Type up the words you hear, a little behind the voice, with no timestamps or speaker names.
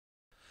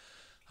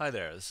Hi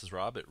there, this is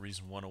Rob at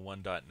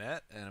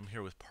Reason101.net, and I'm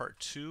here with part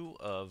two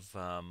of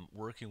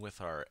working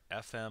with our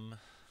FM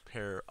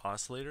Pair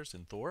Oscillators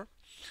in Thor.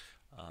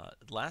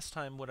 Last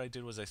time what I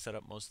did was I set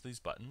up most of these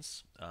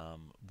buttons.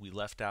 We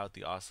left out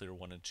the oscillator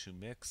 1 and 2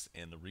 mix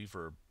and the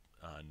reverb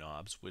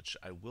knobs, which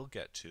I will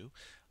get to.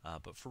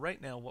 But for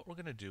right now, what we're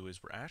going to do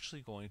is we're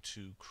actually going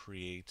to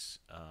create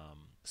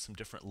some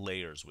different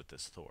layers with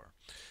this Thor.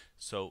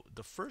 So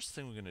the first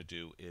thing we're going to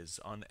do is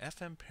on the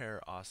FM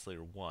Pair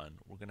Oscillator 1,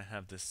 we're going to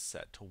have this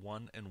set to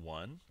 1 and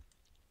 1.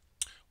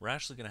 We're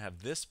actually going to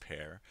have this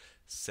pair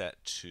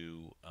set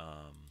to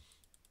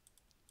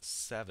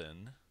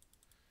 7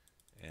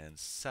 and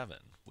 7,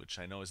 which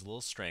I know is a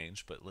little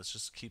strange, but let's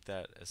just keep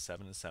that as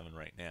 7 and 7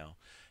 right now.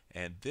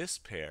 And this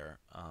pair,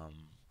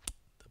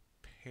 the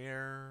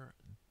pair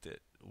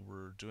that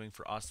we're doing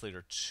for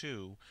oscillator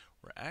 2,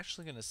 we're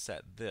actually going to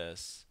set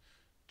this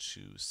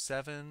to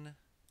 7,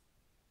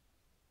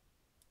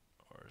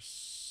 or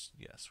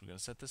yes, we're going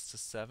to set this to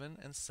 7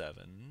 and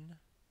 7,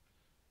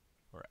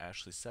 or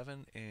actually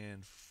 7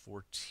 and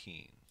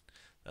 14.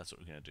 That's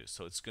what we're going to do.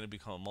 So it's going to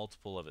become a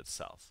multiple of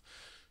itself.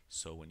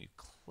 So when you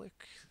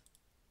click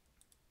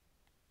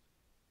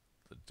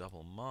the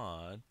double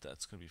mod,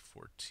 that's going to be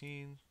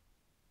 14,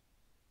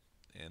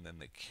 and then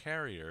the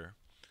carrier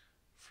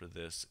for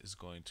this is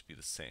going to be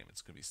the same.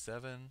 It's going to be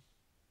 7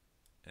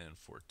 and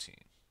 14.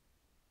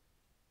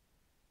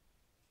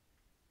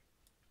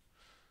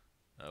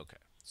 Okay,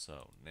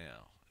 so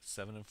now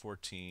 7 and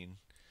 14,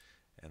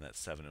 and that's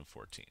 7 and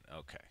 14.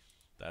 Okay,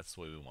 that's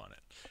the way we want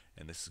it.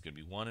 And this is going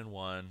to be 1 and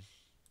 1, and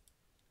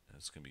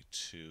it's going to be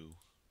 2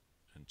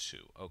 and 2.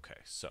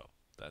 Okay, so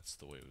that's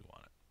the way we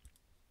want it.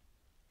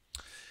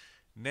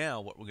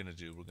 Now what we're going to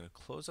do, we're going to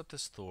close up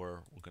this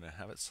Thor, we're going to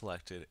have it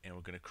selected, and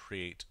we're going to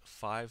create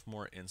 5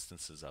 more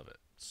instances of it.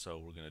 So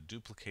we're going to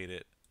duplicate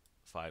it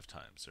 5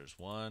 times. There's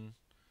 1,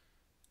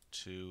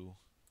 2,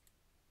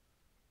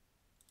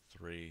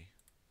 3,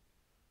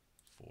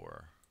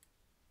 4,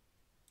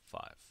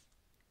 5.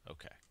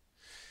 Okay.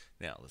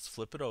 Now let's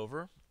flip it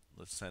over.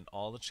 Let's send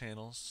all the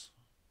channels,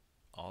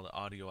 all the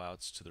audio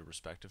outs to their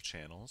respective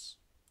channels.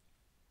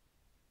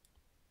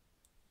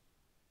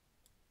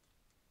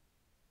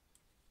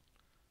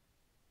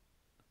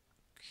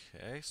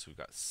 Okay, so we've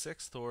got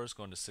 6 Thors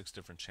going to 6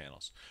 different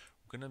channels.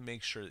 We're going to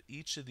make sure that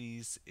each of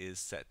these is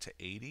set to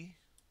 80.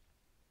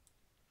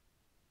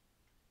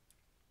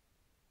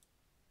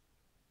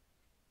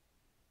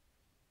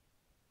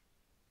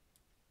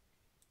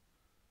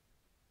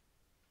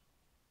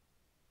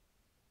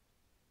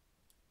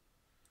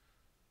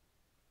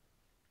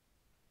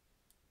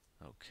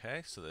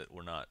 Okay, so that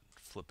we're not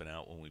flipping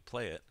out when we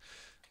play it.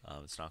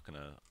 It's not going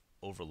to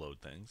overload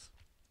things.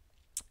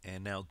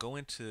 And now go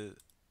into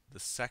the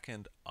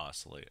second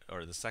oscillator,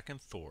 or the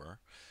second Thor,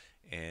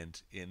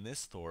 and in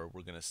this Thor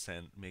we're going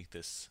to make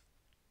this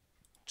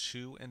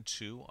 2 and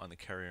 2 on the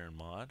carrier and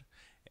mod,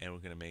 and we're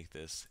going to make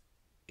this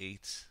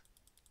 8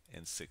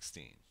 and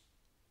 16,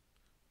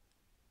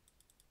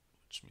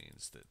 which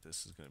means that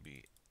this is going to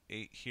be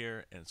 8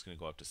 here, and it's going to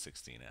go up to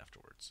 16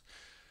 afterwards.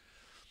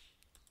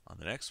 On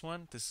the next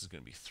one, this is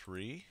going to be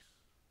 3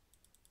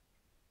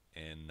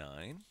 and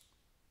 9.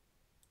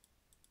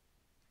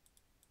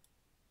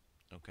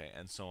 Okay,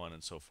 and so on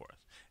and so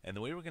forth. And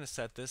the way we're going to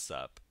set this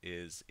up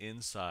is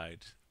inside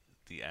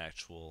the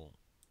actual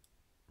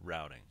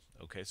routing.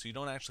 Okay, so you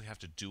don't actually have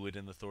to do it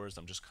in the Thors.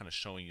 I'm just kind of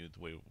showing you the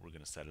way we're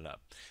going to set it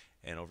up.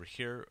 And over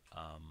here,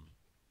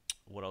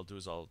 what I'll do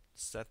is I'll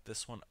set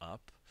this one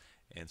up,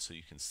 and so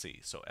you can see.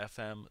 So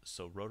FM,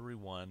 so rotary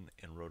 1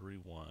 and rotary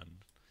 1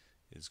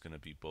 is going to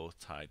be both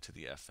tied to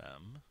the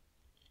FM.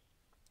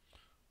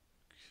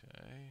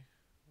 Okay,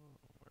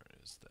 where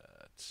is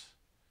that?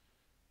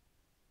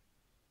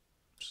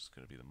 Which is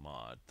going to be the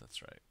mod,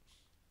 that's right.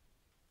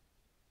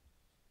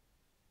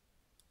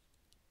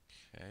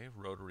 Okay,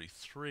 rotary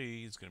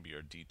 3 is going to be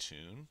our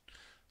detune.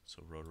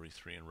 So rotary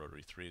 3 and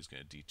rotary 3 is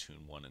going to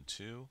detune 1 and 2.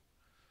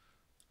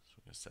 So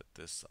we're going to set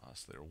this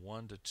oscillator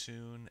 1 to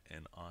tune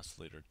and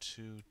oscillator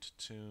 2 to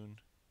tune.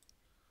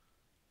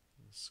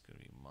 This is going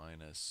to be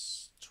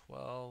minus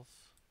 12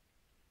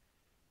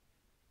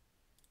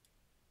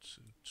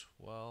 to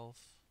 12.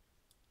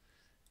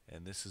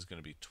 And this is going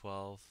to be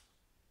 12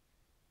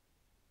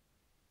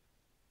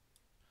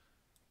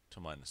 to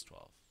minus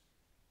 12.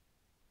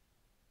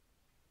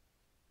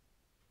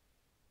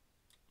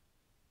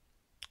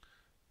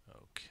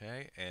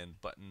 Okay,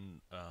 and button,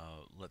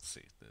 let's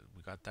see,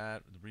 we got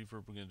that. The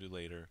reverb we're going to do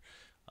later.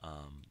 The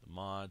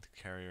mod,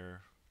 the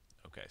carrier.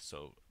 Okay,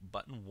 so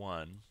button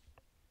 1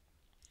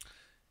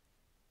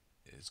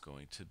 is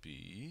going to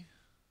be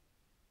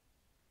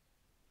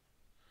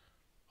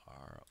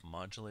our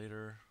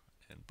modulator,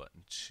 and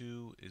button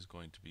 2 is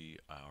going to be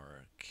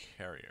our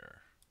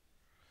carrier.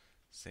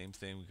 Same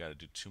thing, we got to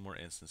do 2 more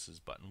instances,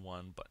 button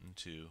 1, button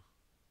 2.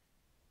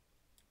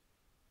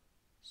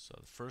 So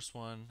the first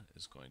one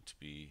is going to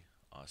be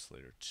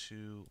oscillator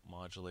 2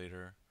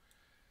 modulator,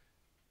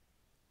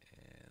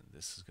 and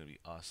this is going to be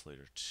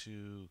oscillator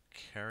 2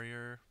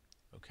 carrier,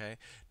 Okay,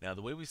 now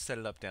the way we set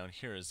it up down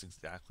here is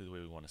exactly the way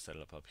we want to set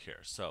it up here.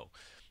 So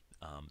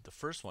the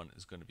first one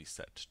is going to be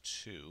set to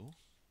 2,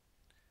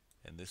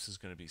 and this is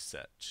going to be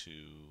set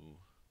to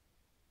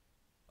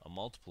a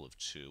multiple of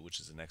 2, which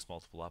is the next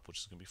multiple up, which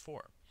is going to be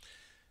 4.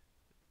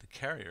 The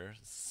carrier is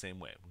the same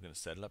way. We're going to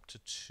set it up to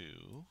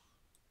 2,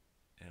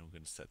 and we're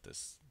going to set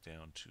this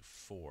down to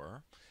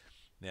 4.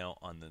 Now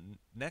on the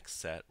next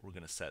set, we're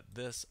going to set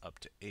this up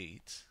to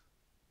 8,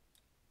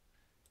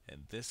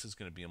 and this is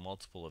going to be a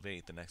multiple of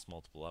 8, the next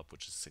multiple up,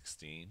 which is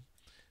 16.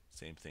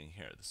 Same thing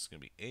here. This is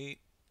going to be 8,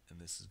 and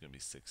this is going to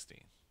be 16.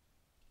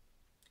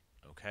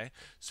 Okay,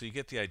 so you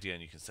get the idea,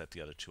 and you can set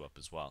the other two up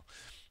as well.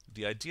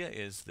 The idea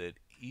is that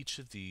each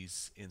of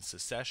these in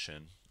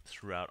succession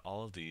throughout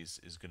all of these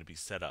is going to be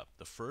set up.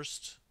 The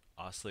first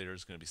oscillator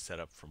is going to be set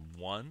up from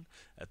 1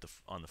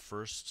 on the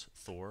first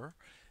Thor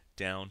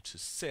down to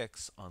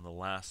 6 on the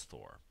last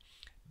Thor.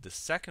 The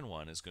second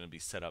one is going to be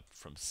set up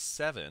from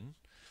 7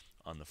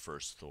 on the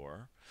first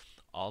Thor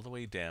all the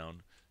way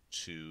down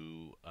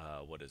to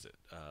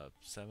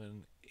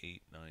 7,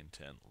 8, 9,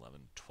 10, 11,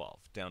 12,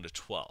 down to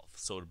 12.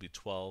 So it'll be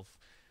 12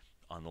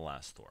 on the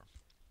last Thor.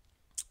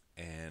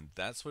 And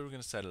that's the way we're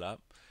going to set it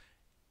up.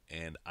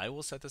 And I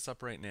will set this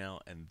up right now,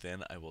 and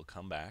then I will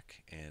come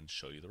back and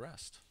show you the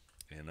rest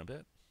in a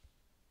bit.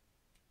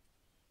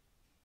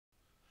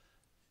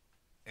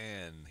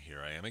 And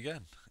here I am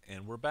again,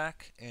 and we're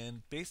back.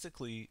 And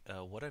basically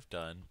what I've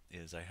done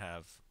is I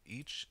have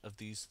each of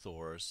these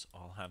Thors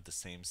all have the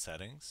same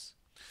settings.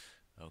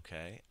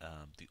 Okay,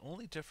 the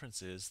only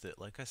difference is that,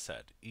 like I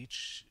said,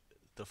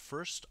 the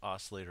first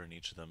oscillator in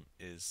each of them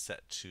is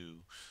set to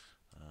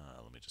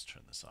let me just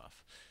turn this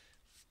off.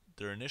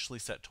 They're initially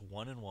set to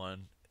 1 and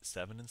 1,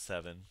 7 and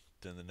 7.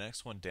 Then the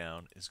next one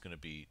down is going to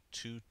be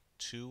 2,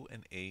 2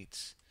 and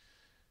 8.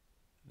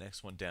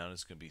 Next one down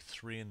is going to be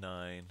 3 and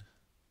 9.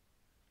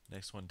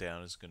 Next one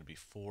down is going to be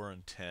 4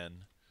 and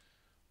 10.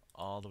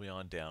 All the way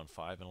on down,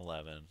 5 and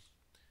 11,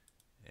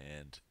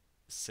 and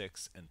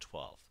 6 and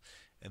 12.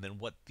 And then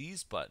what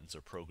these buttons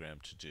are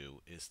programmed to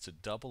do is to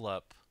double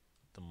up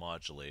the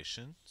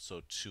modulation,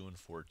 so 2 and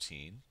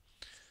 14.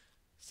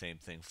 Same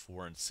thing,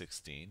 4 and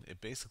 16.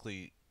 It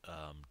basically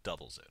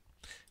doubles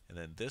it. And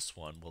then this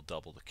one will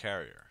double the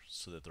carrier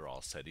so that they're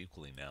all set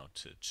equally now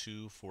to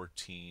 2,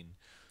 14,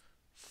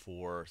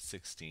 4,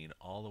 16,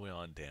 all the way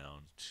on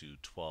down to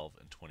 12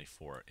 and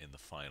 24 in the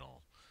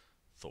final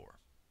Thor.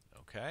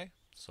 Okay,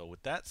 so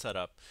with that set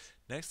up,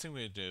 next thing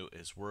we're going to do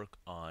is work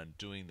on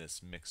doing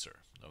this mixer,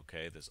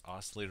 okay, this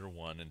oscillator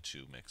 1 and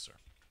 2 mixer.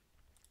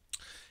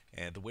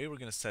 And the way we're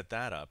going to set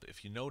that up,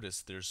 if you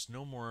notice, there's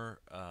no more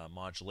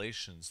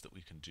modulations that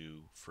we can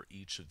do for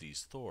each of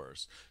these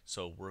Thors,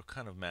 so we're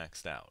kind of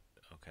maxed out.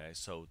 Okay,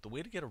 so the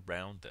way to get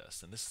around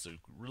this, and this is a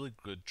really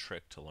good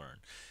trick to learn,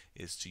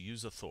 is to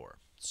use a Thor.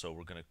 So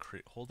we're going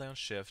to hold down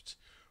Shift,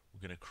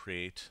 we're going to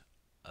create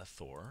a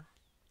Thor,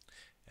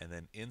 and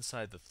then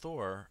inside the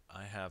Thor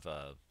I have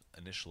a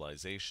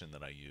initialization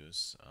that I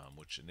use,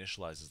 which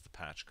initializes the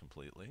patch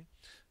completely.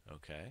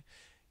 Okay,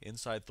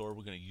 inside Thor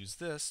we're going to use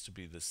this to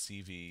be the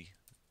CV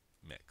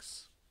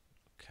mix.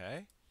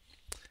 Okay,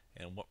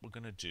 and what we're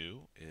going to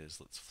do is,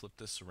 let's flip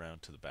this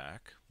around to the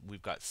back.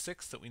 We've got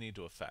 6 that we need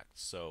to affect.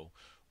 So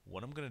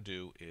what I'm going to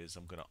do is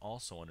I'm going to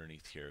also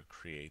underneath here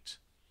create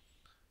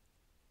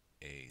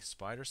a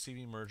spider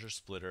CV merger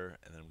splitter,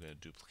 and then I'm going to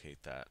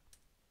duplicate that.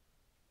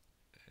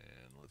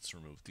 And let's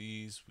remove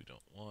these. We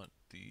don't want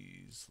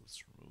these.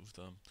 Let's remove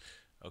them.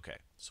 Okay,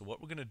 so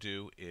what we're going to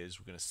do is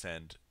we're going to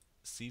send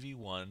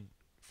CV1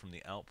 from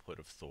the output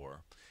of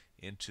Thor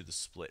into the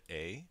split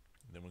A.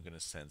 And then we're going to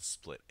send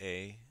split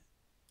A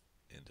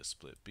into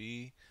split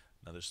B,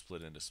 another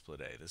split into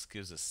split A. This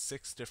gives us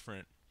 6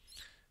 different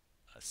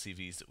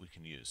CVs that we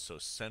can use. So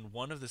send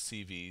one of the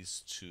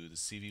CVs to the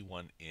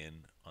CV1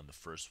 in on the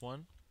first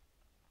one,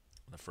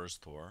 on the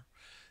first Thor.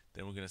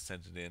 Then we're going to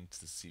send it in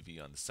to the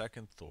CV on the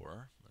second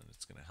Thor, and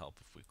it's going to help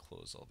if we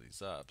close all these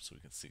up so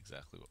we can see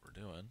exactly what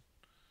we're doing.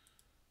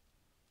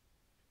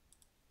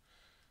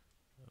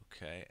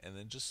 Okay, and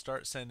then just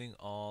start sending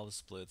all the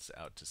splits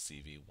out to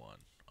CV1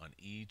 on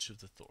each of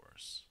the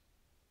Thors.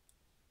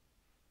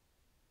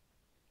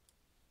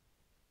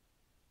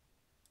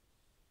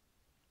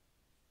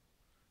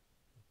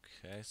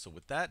 Okay, so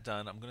with that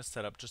done, I'm going to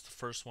set up just the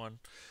first one,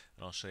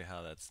 and I'll show you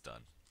how that's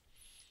done.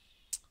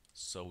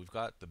 So we've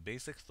got the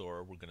basic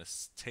Thor. We're going to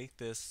take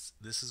this.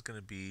 This is going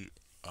to be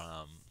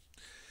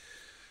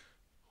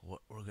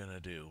what we're going to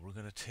do. We're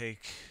going to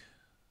take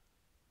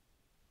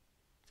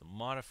the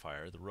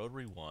modifier, the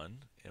rotary 1,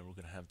 and we're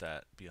going to have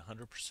that be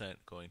 100%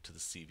 going to the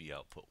CV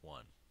output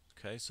 1.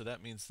 Okay, so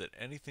that means that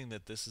anything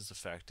that this is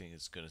affecting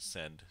is going to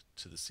send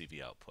to the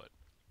CV output.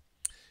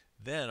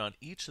 Then on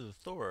each of the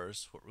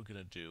Thors, what we're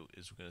going to do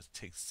is we're going to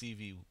take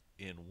CV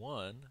in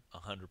 1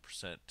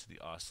 100% to the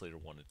oscillator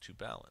 1 and 2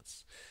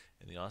 balance.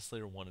 And the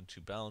oscillator 1 and 2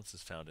 balance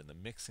is found in the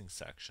mixing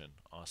section,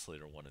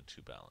 oscillator 1 and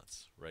 2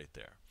 balance, right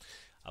there.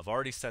 I've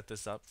already set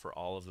this up for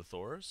all of the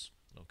Thors.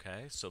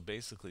 Okay, so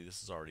basically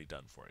this is already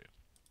done for you.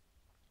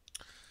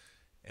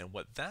 And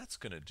what that's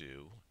going to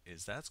do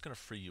is that's going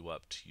to free you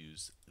up to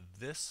use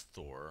this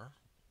Thor,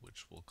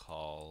 which we'll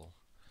call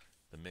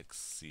the mix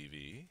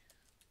CV.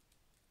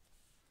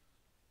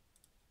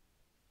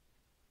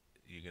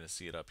 You're going to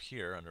see it up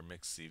here under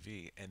mix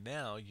CV. And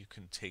now you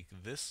can take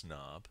this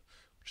knob,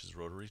 which is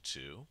rotary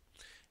 2,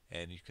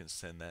 and you can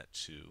send that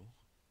to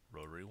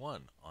rotary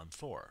 1 on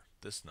Thor,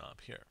 this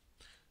knob here.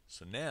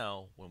 So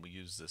now when we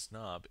use this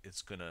knob,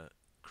 it's going to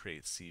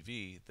create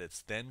CV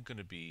that's then going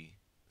to be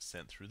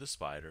sent through the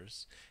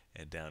spiders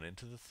and down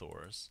into the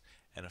Thors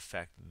and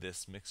affect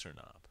this mixer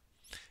knob.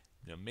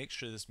 Now make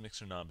sure this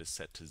mixer knob is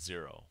set to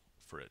 0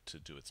 for it to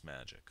do its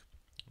magic.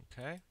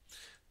 Okay,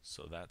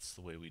 so that's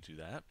the way we do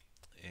that.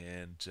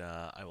 And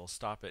I will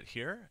stop it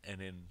here,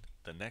 and in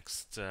the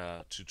next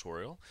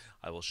tutorial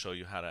I will show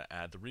you how to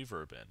add the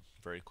reverb in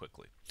very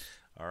quickly.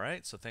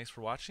 Alright, so thanks for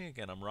watching.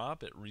 Again, I'm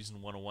Rob at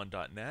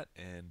reason101.net,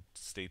 and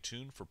stay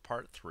tuned for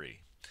part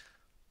 3.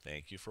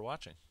 Thank you for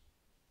watching.